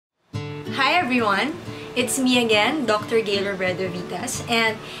Hi everyone! It's me again, Dr. Gaile Robredo-Vitas,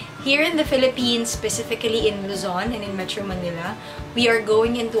 and here in the Philippines, specifically in Luzon and in Metro Manila, we are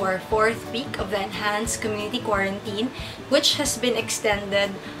going into our 4th week of the enhanced community quarantine, which has been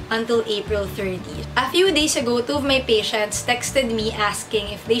extended until April 30th. A few days ago, two of my patients texted me asking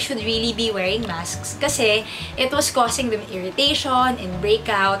if they should really be wearing masks kasi it was causing them irritation and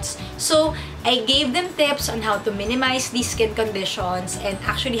breakouts. So, I gave them tips on how to minimize these skin conditions and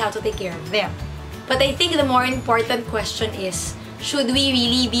actually how to take care of them. But I think the more important question is, should we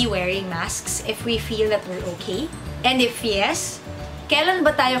really be wearing masks if we feel that we're okay? And if yes, kailan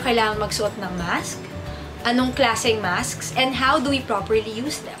ba tayo kailangan magsuot ng mask? Anong klaseng masks? And how do we properly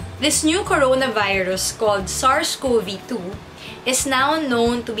use them? This new coronavirus called SARS-CoV-2 is now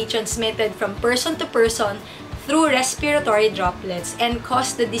known to be transmitted from person to person through respiratory droplets and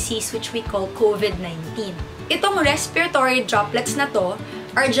cause the disease which we call COVID-19. Itong respiratory droplets na to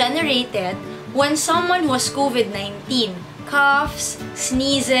are generated when someone who has COVID-19 coughs,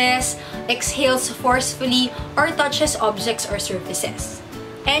 sneezes, exhales forcefully, or touches objects or surfaces.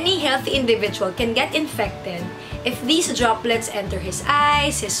 Any healthy individual can get infected if these droplets enter his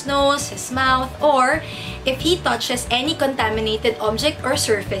eyes, his nose, his mouth, or if he touches any contaminated object or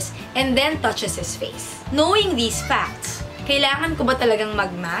surface and then touches his face. Knowing these facts, kailangan ko ba talagang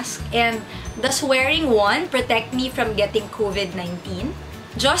mag-mask? And does wearing one protect me from getting COVID-19?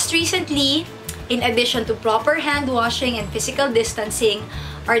 Just recently, in addition to proper hand washing and physical distancing,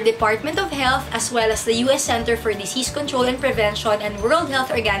 our Department of Health as well as the U.S. Center for Disease Control and Prevention and World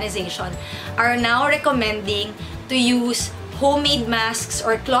Health Organization are now recommending to use homemade masks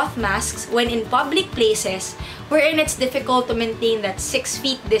or cloth masks when in public places wherein it's difficult to maintain that 6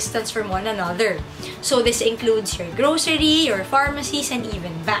 feet distance from one another. So this includes your grocery, your pharmacies, and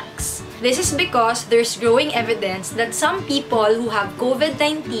even banks. This is because there's growing evidence that some people who have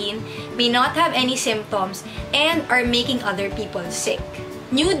COVID-19 may not have any symptoms and are making other people sick.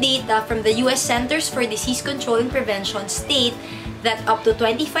 New data from the U.S. Centers for Disease Control and Prevention state that up to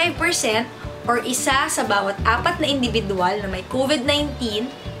 25% or isa sa bawat 4 na individual na may COVID-19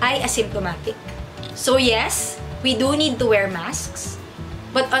 ay asymptomatic. So yes, we do need to wear masks,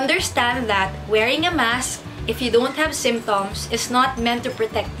 but understand that wearing a mask if you don't have symptoms is not meant to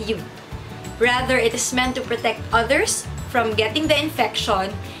protect you. Rather, it is meant to protect others from getting the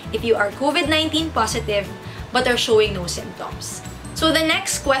infection if you are COVID-19 positive but are showing no symptoms. So the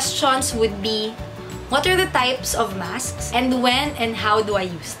next questions would be, what are the types of masks and when and how do I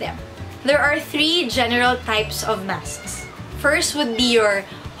use them? There are 3 general types of masks. First would be your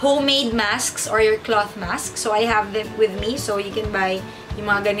homemade masks or your cloth masks. So I have them with me, so you can buy yung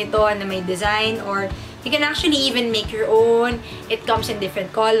mga ganito na may design, or you can actually even make your own. It comes in different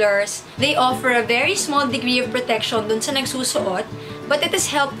colors. They offer a very small degree of protection dun sa nagsusuot, but it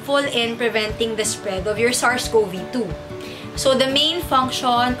is helpful in preventing the spread of your SARS-CoV-2. So the main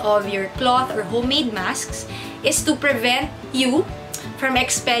function of your cloth or homemade masks is to prevent you from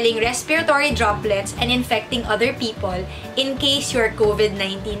expelling respiratory droplets and infecting other people in case you are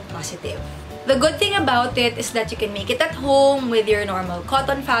COVID-19 positive. The good thing about it is that you can make it at home with your normal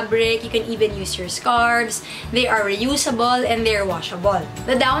cotton fabric. You can even use your scarves. They are reusable and they're washable.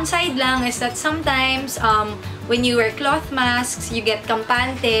 The downside lang is that sometimes when you wear cloth masks, you get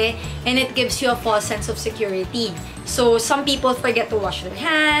kampante and it gives you a false sense of security. So some people forget to wash their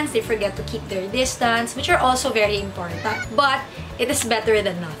hands, they forget to keep their distance, which are also very important. But it is better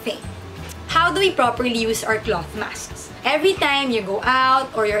than nothing. How do we properly use our cloth masks? Every time you go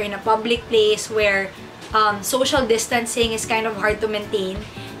out or you're in a public place where social distancing is kind of hard to maintain,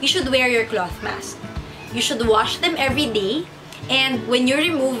 you should wear your cloth mask. You should wash them every day, and when you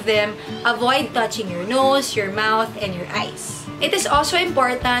remove them, avoid touching your nose, your mouth, and your eyes. It is also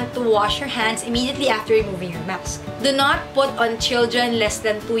important to wash your hands immediately after removing your mask. Do not put on children less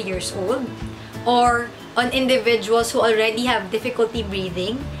than 2 years old, or on individuals who already have difficulty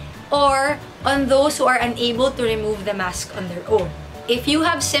breathing, or on those who are unable to remove the mask on their own. If you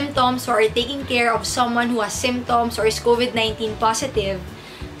have symptoms or are taking care of someone who has symptoms or is COVID-19 positive,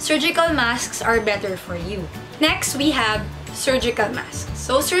 surgical masks are better for you. Next, we have surgical masks.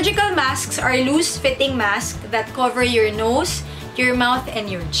 So surgical masks are loose-fitting masks that cover your nose, your mouth, and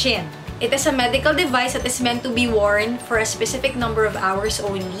your chin. It is a medical device that is meant to be worn for a specific number of hours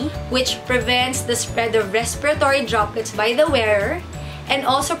only, which prevents the spread of respiratory droplets by the wearer and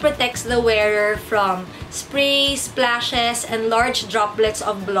also protects the wearer from sprays, splashes, and large droplets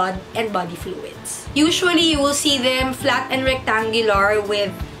of blood and body fluids. Usually, you will see them flat and rectangular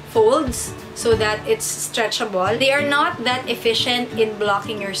with folds so that it's stretchable. They are not that efficient in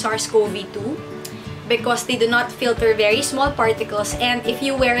blocking your SARS-CoV-2 because they do not filter very small particles, and if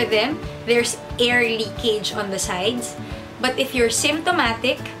you wear them, there's air leakage on the sides. But if you're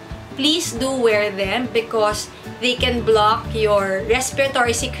symptomatic, please do wear them because they can block your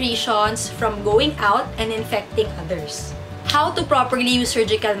respiratory secretions from going out and infecting others. How to properly use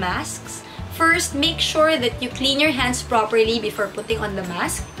surgical masks? First, make sure that you clean your hands properly before putting on the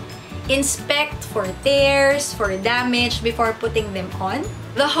mask. Inspect for tears, for damage before putting them on.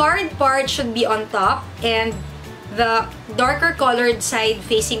 The hard part should be on top and the darker colored side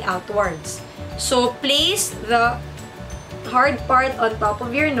facing outwards. So place the hard part on top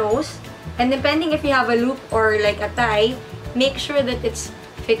of your nose, and depending if you have a loop or like a tie, make sure that it's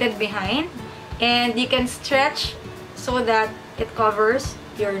fitted behind, and you can stretch so that it covers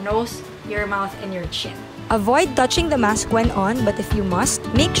your nose, your mouth, and your chin. Avoid touching the mask when on, but if you must,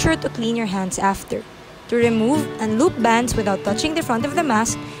 make sure to clean your hands after. To remove, unloop bands without touching the front of the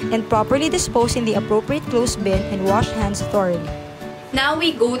mask and properly dispose in the appropriate closed bin and wash hands thoroughly. Now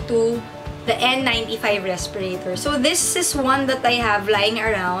we go to the N95 respirator. So this is one that I have lying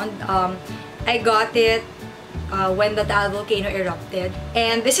around. I got it when the Taal volcano erupted.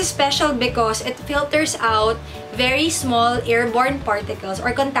 And this is special because it filters out very small airborne particles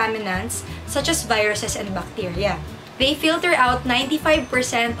or contaminants such as viruses and bacteria. They filter out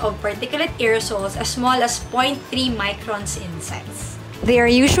 95% of particulate aerosols as small as 0.3 microns in size. They are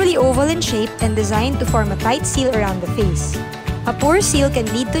usually oval in shape and designed to form a tight seal around the face. A poor seal can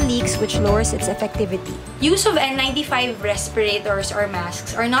lead to leaks, which lowers its effectivity. Use of N95 respirators or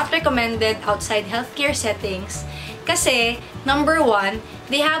masks are not recommended outside healthcare settings kasi, number one,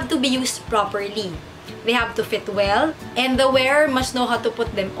 they have to be used properly. They have to fit well, and the wearer must know how to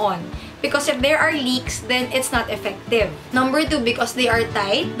put them on. Because if there are leaks, then it's not effective. Number two, because they are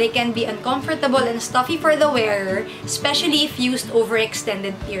tight, they can be uncomfortable and stuffy for the wearer, especially if used over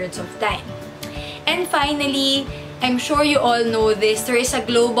extended periods of time. And finally, I'm sure you all know this, there is a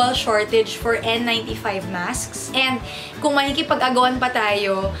global shortage for N95 masks. And kung makikipag-agawan pa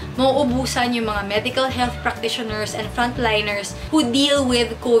tayo, mauubusan yung mga medical health practitioners and frontliners who deal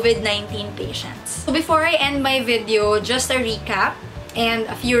with COVID-19 patients. So before I end my video, just a recap and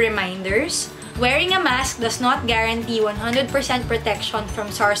a few reminders. Wearing a mask does not guarantee 100% protection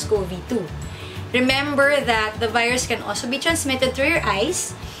from SARS-CoV-2. Remember that the virus can also be transmitted through your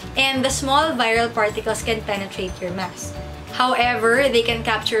eyes, and the small viral particles can penetrate your mask. However, they can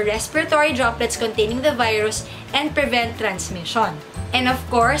capture respiratory droplets containing the virus and prevent transmission. And of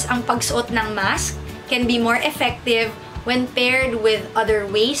course, ang pagsuot ng mask can be more effective when paired with other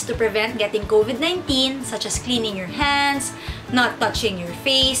ways to prevent getting COVID-19, such as cleaning your hands, not touching your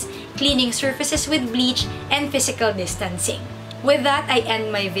face, cleaning surfaces with bleach, and physical distancing. With that, I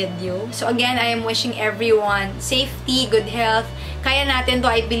end my video. So again, I am wishing everyone safety, good health. Kaya natin to.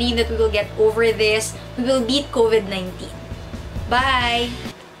 I believe that we will get over this. We will beat COVID-19. Bye!